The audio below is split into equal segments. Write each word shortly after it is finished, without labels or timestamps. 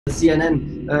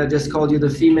CNN just called you the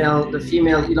female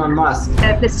Elon Musk.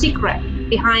 The secret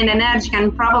behind Energica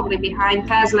and probably behind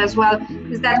Tesla as well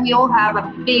is that we all have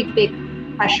a big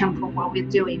passion for what we're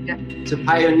doing. To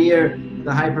pioneer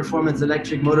the high-performance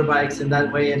electric motorbikes in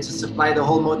that way and to supply the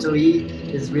whole Moto E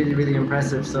is really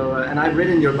impressive. So, and I've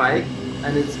ridden your bike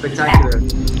and it's spectacular.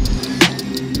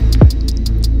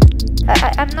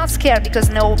 I'm not scared because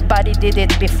nobody did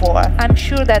it before. I'm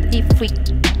sure that if we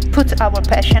put our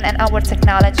passion and our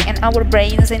technology and our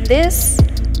brains in this,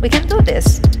 we can do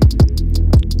this.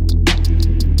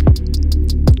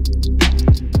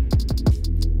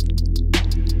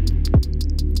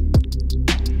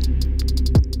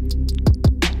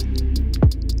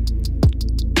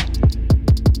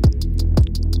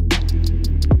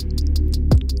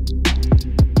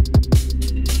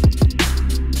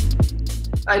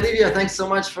 Hi Livia, thanks so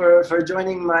much for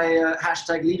joining my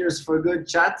 #LeadersForGood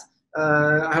chat.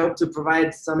 I hope to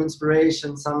provide some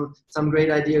inspiration, some great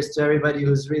ideas to everybody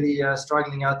who's really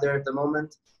struggling out there at the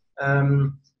moment.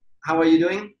 How are you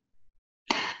doing?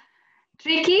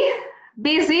 Tricky,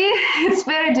 busy. It's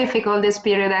very difficult this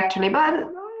period actually, but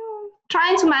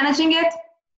trying to managing it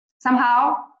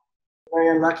somehow. Very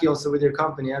unlucky also with your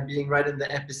company, being right in the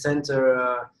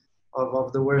epicenter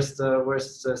of the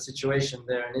worst situation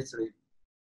there in Italy.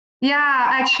 Yeah,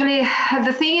 actually,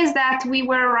 the thing is that we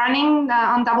were running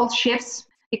on double shifts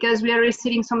because we are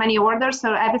receiving so many orders,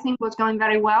 so everything was going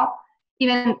very well,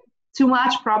 even too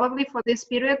much probably for this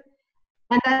period.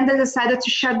 And then they decided to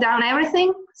shut down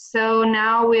everything. So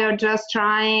now we are just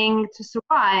trying to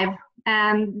survive.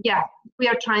 And yeah, we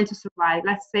are trying to survive.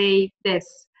 Let's say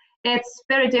this. It's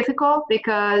very difficult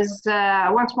because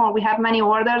once more, we have many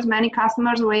orders, many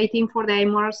customers waiting for their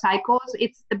motorcycles.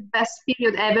 It's the best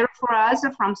period ever for us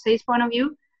from sales point of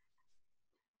view.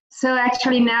 So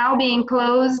actually now being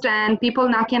closed and people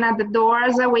knocking at the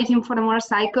doors, waiting for the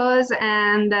motorcycles,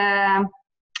 and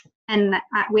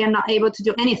we are not able to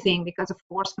do anything because of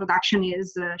course production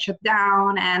is shut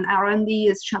down and R&D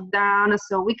is shut down.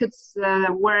 So we could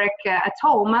work at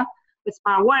home. With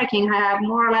smart working, I have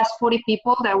more or less 40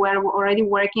 people that were already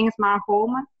working smart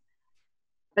home,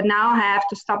 but now I have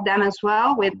to stop them as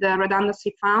well with the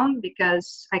redundancy fund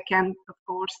because I can't, of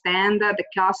course, stand the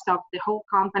cost of the whole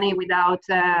company without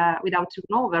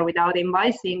turnover, without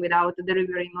invoicing, without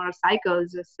delivering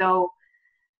motorcycles. So,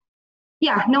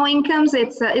 yeah, no incomes.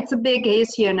 It's a big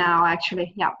issue now,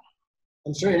 actually. Yeah.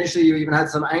 I'm sure initially you even had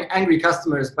some angry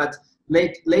customers, but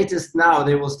latest now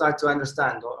they will start to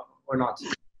understand, or not.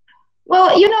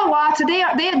 Well, you know what,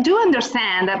 they do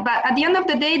understand, but at the end of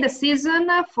the day, the season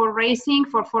for racing,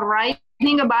 for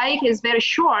riding a bike is very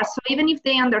short. So even if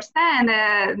they understand,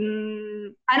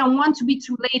 I don't want to be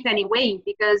too late anyway,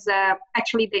 because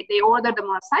actually they ordered the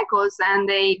motorcycles and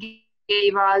they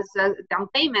gave us down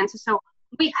payments. So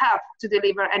we have to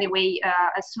deliver anyway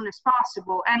as soon as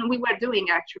possible. And we were doing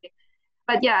actually.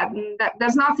 But yeah,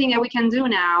 there's nothing that we can do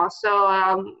now.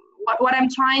 So what I'm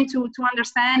trying to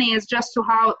understand is just to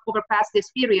how overpass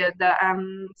this period.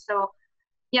 So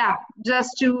yeah,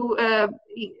 just to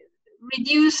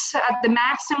reduce at the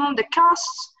maximum the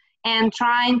costs and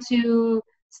trying to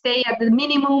stay at the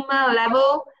minimum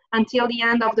level until the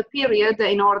end of the period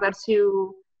in order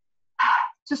to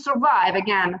survive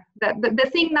again. The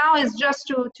thing now is just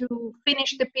to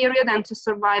finish the period and to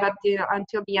survive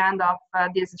until the end of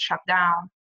this shutdown.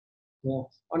 Yeah.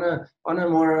 On a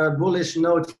more bullish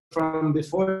note from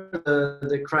before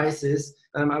the crisis,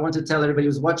 I want to tell everybody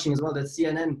who's watching as well that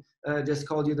CNN just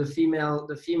called you the female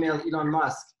Elon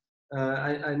Musk.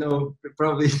 I know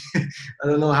probably I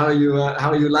don't know how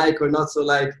you like or not so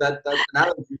like that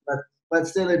analogy, but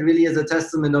still it really is a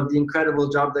testament of the incredible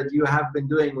job that you have been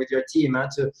doing with your team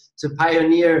to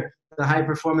pioneer the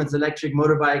high-performance electric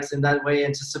motorbikes in that way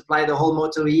and to supply the whole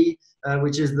Moto E,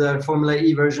 which is the Formula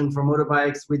E version for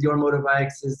motorbikes with your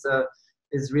motorbikes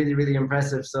is really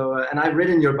impressive. So and I've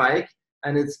ridden your bike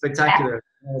and it's spectacular.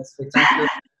 It's spectacular.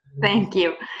 Thank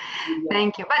you.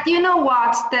 But you know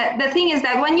what? The thing is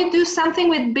that when you do something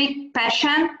with big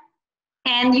passion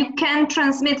and you can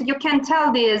transmit, you can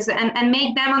tell this and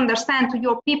make them understand to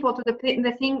your people, to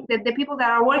the people that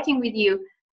are working with you.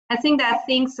 I think that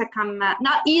things come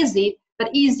not easy, but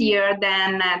easier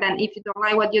than if you don't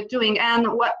like what you're doing. And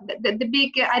what the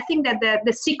big, I think that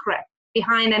the secret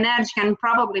behind Energica and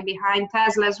probably behind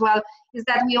Tesla as well is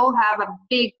that we all have a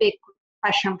big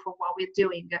passion for what we're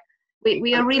doing.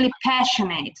 We are really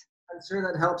passionate. I'm sure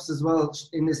that helps as well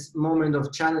in this moment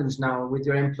of challenge now with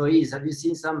your employees. Have you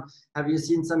seen some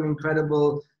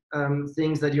incredible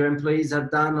things that your employees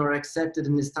have done or accepted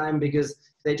in this time because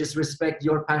they just respect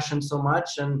your passion so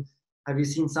much? And have you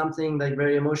seen something like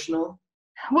very emotional?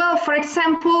 Well, for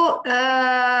example,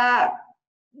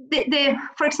 they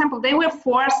were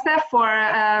forced for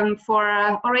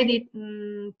already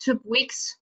 2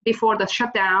 weeks before the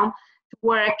shutdown to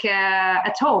work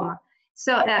at home.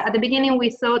 So at the beginning,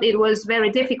 we thought it was very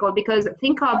difficult because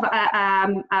think of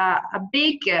a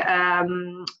big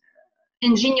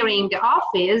engineering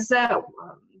office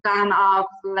done of,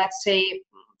 let's say,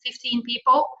 15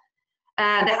 people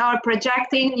that are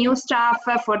projecting new stuff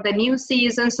for the new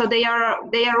season. So they are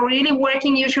really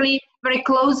working usually very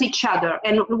close each other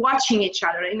and watching each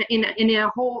other in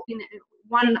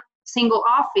one single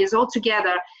office all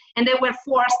together. And they were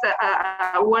forced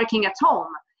working at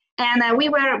home. And we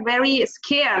were very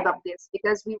scared of this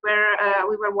because we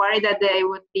were worried that they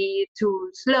would be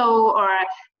too slow, or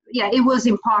it was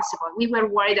impossible. We were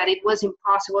worried that it was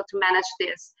impossible to manage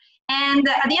this. And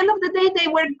at the end of the day, they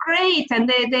were great, and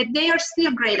they are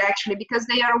still great actually, because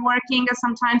they are working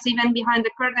sometimes even behind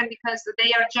the curtain, because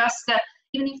they are just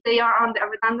even if they are on the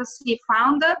redundancy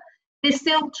fund, they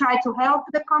still try to help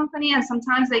the company, and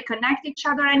sometimes they connect each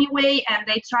other anyway, and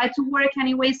they try to work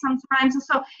anyway sometimes.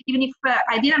 So even if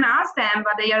I didn't ask them,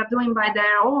 but they are doing by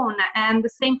their own. And the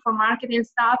same for marketing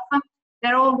stuff.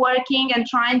 They're all working and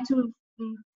trying to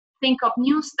think of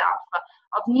new stuff,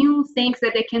 of new things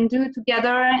that they can do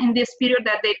together in this period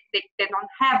that they don't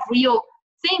have real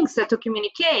things to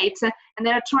communicate, and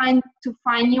they're trying to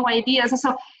find new ideas.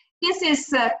 So this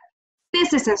is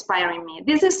inspiring me.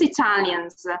 This is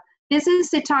Italians. This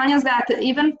is Italians that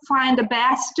even find the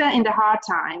best in the hard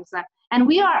times. And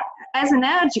we are, as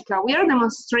Energica, we are a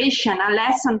demonstration, a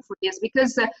lesson for this,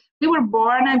 because we were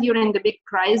born during the big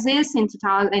crisis in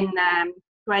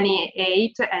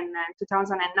 2008 and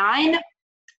 2009.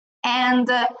 And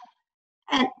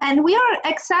we are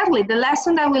exactly the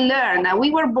lesson that we learned.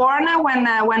 We were born when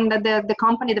the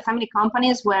company, the family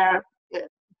companies were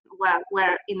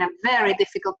in a very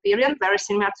difficult period, very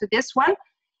similar to this one.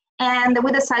 And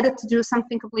we decided to do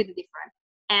something completely different.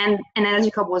 And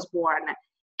Energica was born.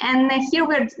 And here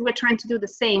we're trying to do the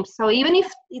same. So even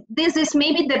if this is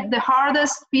maybe the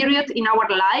hardest period in our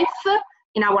life,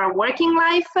 in our working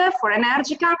life for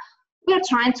Energica, we're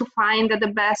trying to find the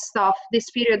best of this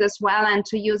period as well, and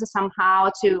to use it somehow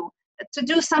to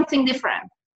do something different.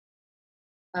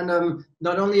 And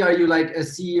not only are you like a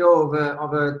CEO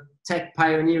of a tech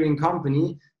pioneering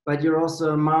company, but you're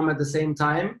also a mom at the same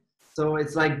time. So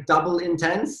it's like double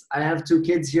intense. I have 2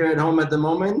 kids here at home at the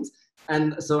moment,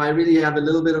 and so I really have a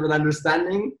little bit of an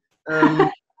understanding. How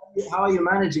are you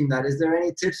managing that? Is there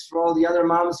any tips for all the other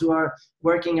moms who are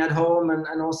working at home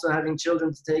and also having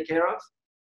children to take care of?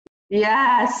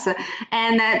 Yes,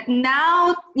 and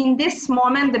now in this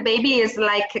moment, the baby is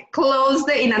like closed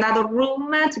in another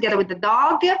room together with the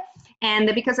dog. And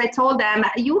because I told them,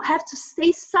 you have to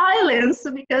stay silent,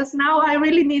 because now I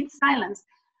really need silence.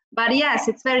 But yes,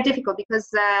 it's very difficult because,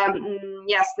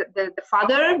 yes, the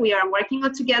father, we are working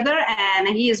all together, and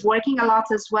he is working a lot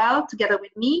as well together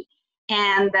with me.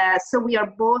 And so we are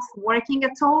both working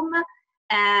at home.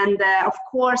 And of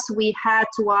course, we had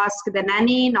to ask the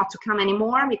nanny not to come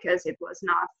anymore because it was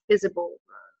not feasible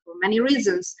for many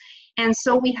reasons. And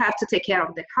so we have to take care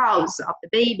of the house, of the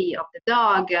baby, of the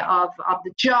dog, of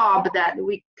the job that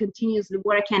we continuously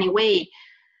work anyway.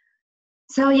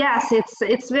 So yes,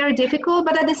 it's very difficult,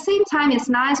 but at the same time, it's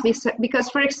nice because,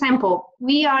 for example,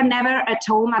 we are never at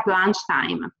home at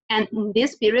lunchtime. And in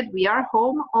this period, we are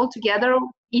home all together,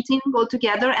 eating all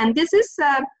together. And this is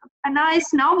a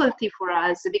nice novelty for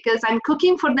us, because I'm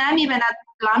cooking for them even at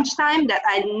lunchtime, that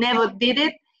I never did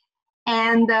it.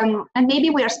 And maybe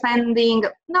we are spending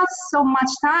not so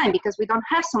much time, because we don't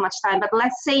have so much time, but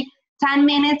let's say 10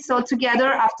 minutes all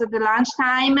together after the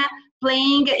lunchtime,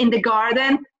 playing in the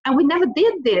garden. And we never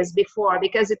did this before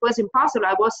because it was impossible.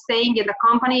 I was staying in the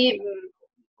company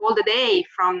all the day,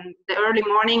 from the early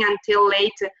morning until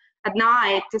late at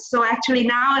night. So actually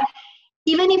now,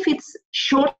 even if it's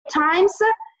short times,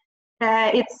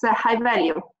 it's a high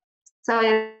value. So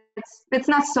it's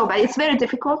not so bad. It's very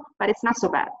difficult, but it's not so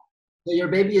bad. So your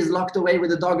baby is locked away with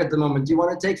the dog at the moment. Do you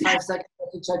want to take 5 seconds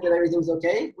to check that everything's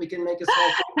okay? We can make a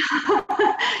small...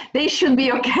 They should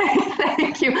be okay,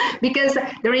 thank you. Because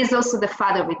there is also the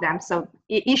father with them. So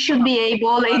he should be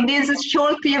able, in this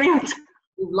short period...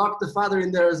 You've locked the father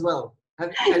in there as well.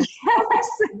 Yes,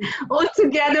 all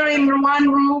together in one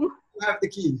room. You have the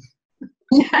key.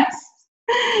 Yes.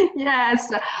 Yes,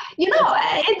 you know,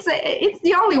 it's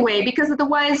the only way, because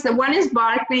otherwise the one is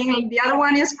barking, the other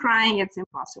one is crying. It's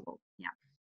impossible. Yeah,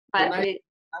 but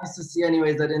nice to see,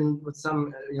 anyways, that with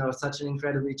some such an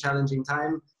incredibly challenging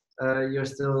time, you're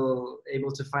still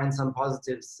able to find some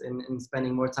positives in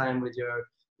spending more time with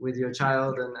with your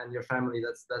child and your family.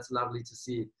 That's lovely to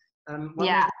see.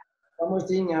 Yeah. One more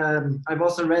thing, I've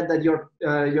also read that your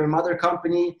mother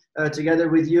company, together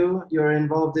with you, you're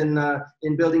involved in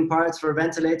building parts for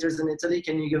ventilators in Italy.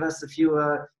 Can you give us a few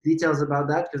details about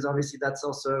that? Because obviously that's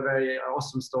also a very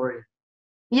awesome story.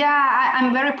 Yeah,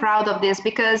 I'm very proud of this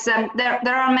because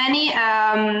there are many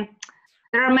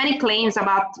claims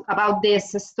about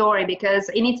this story, because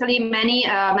in Italy many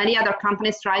other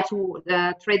companies try to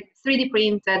 3D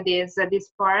print these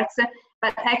parts,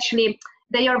 but actually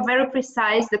they are very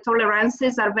precise. The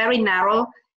tolerances are very narrow,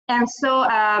 and so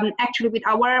actually with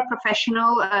our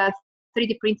professional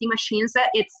 3D printing machines,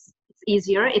 it's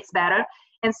easier, it's better.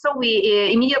 And so we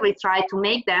immediately try to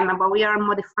make them, but we are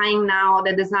modifying now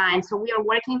the design. So we are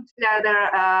working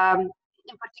together,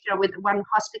 in particular with one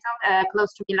hospital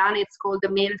close to Milan. It's called the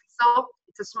Melzo.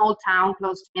 It's a small town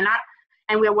close to Milan.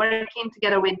 And we're working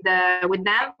together with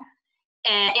them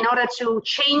in order to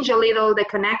change a little the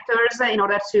connectors in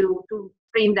order to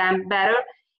print them better.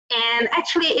 And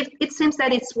actually, it seems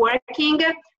that it's working.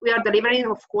 We are delivering,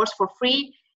 of course, for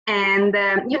free. And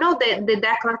you know the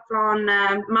Decathlon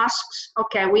masks.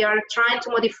 Okay, we are trying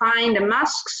to modify the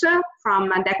masks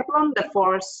from Decathlon,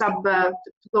 for to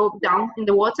go down in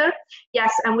the water.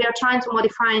 Yes, and we are trying to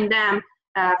modify them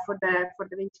for the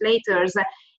ventilators,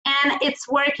 and it's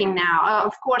working now.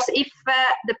 Of course, if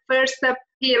the first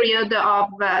period of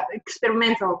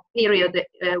experimental period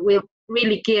will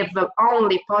really give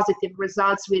only positive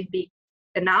results, will be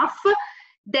enough,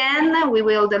 then we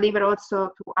will deliver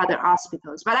also to other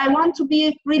hospitals. But I want to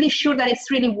be really sure that it's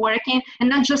really working and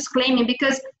not just claiming,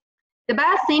 because the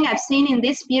bad thing I've seen in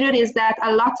this period is that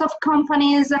a lot of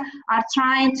companies are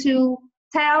trying to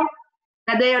tell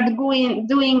that they are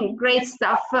doing great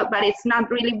stuff, but it's not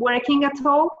really working at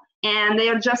all, and they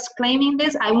are just claiming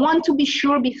this. I want to be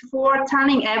sure before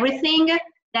telling everything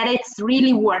that it's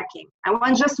really working. I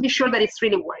want just to be sure that it's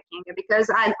really working, because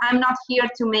I'm not here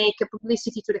to make a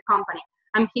publicity to the company.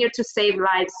 I'm here to save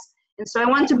lives. And so I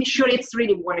want to be sure it's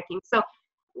really working. So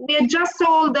we had just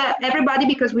told everybody,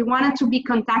 because we wanted to be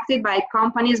contacted by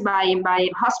companies, by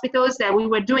hospitals, that we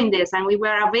were doing this and we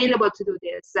were available to do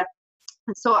this.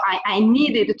 And so I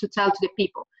needed to tell to the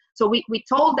people. So we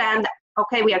told them that,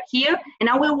 okay, we are here, and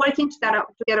now we're working together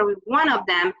with one of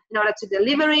them in order to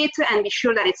deliver it and be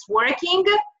sure that it's working.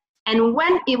 And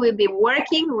when it will be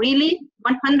working really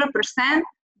 100%,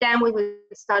 then we will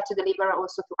start to deliver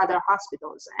also to other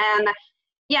hospitals. And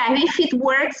yeah, if it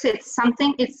works, it's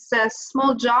a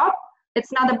small job.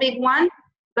 It's not a big one,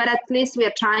 but at least we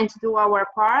are trying to do our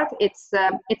part. It's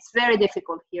very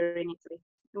difficult here in Italy.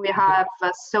 We have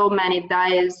so many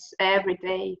dies every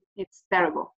day. It's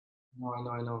terrible. No,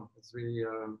 I know. It's really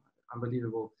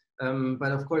unbelievable.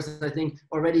 But of course, I think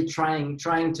already trying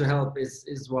to help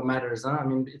is what matters. Huh? I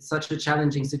mean, it's such a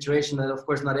challenging situation that, of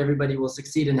course, not everybody will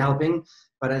succeed in helping.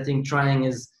 But I think trying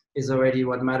is already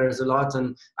what matters a lot.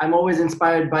 And I'm always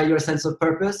inspired by your sense of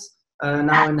purpose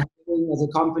now in helping as a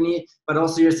company, but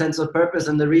also your sense of purpose.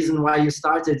 And the reason why you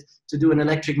started to do an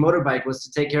electric motorbike was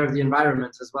to take care of the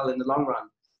environment as well in the long run.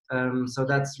 So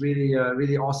that's really,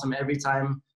 really awesome every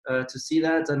time to see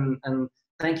that. And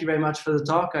thank you very much for the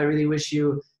talk. I really wish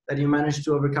that you managed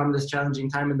to overcome this challenging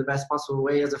time in the best possible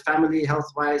way as a family,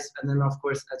 health-wise, and then of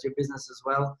course at your business as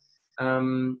well.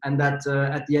 And that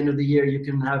at the end of the year, you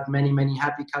can have many, many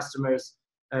happy customers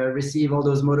receive all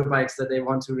those motorbikes that they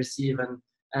want to receive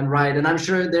and ride. And I'm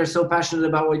sure they're so passionate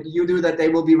about what you do that they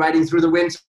will be riding through the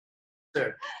winter,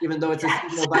 even though it's a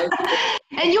seasonal bike.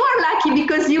 And you are lucky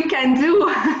because you can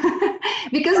do,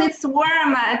 because it's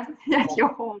warm at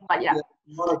your home. But yeah.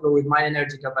 Monaco with my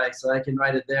Energica bike, so I can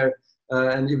ride it there.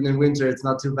 And even in winter, it's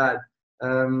not too bad.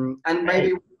 And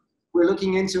maybe we're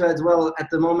looking into as well at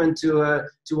the moment to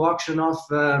auction off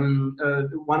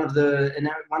one of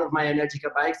my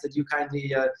Energica bikes that you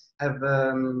kindly have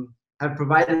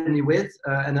provided me with,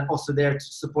 and also there to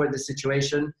support the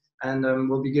situation. And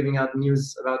we'll be giving out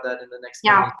news about that in the next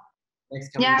coming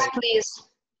yes, days. Please.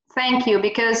 Thank you,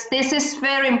 because this is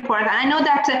very important. I know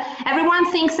that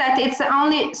everyone thinks that it's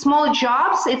only small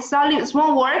jobs, it's only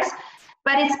small works,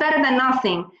 but it's better than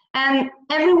nothing. And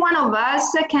every one of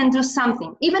us can do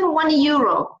something. Even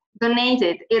 €1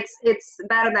 donated, it's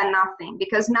better than nothing,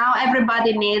 because now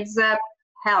everybody needs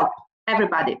help,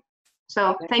 everybody.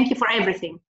 So thank you for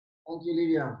everything. Thank you,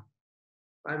 Livia.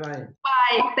 Bye-bye.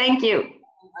 Bye, thank you.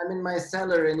 I'm in my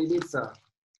cellar in Ibiza.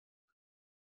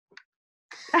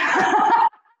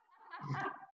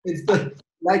 It's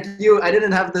like you, I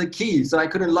didn't have the key, so I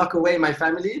couldn't lock away my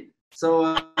family.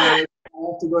 So I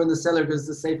have to go in the cellar because it's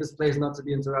the safest place not to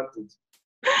be interrupted.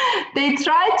 They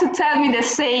try to tell me the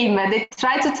same. They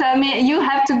try to tell me you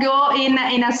have to go in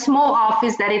a small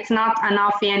office, that it's not an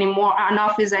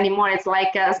office anymore. It's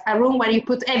like a room where you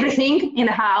put everything in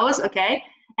the house, okay?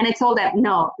 And I told them,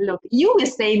 no, look, you will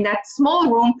stay in that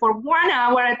small room for 1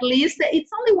 hour at least.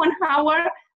 It's only 1 hour,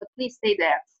 but please stay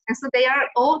there. And so they are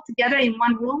all together in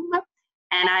one room,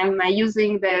 and I'm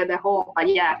using the whole. But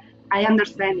yeah, I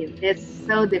understand you. It's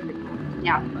so difficult.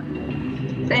 Yeah.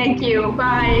 Thank you.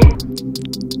 Bye.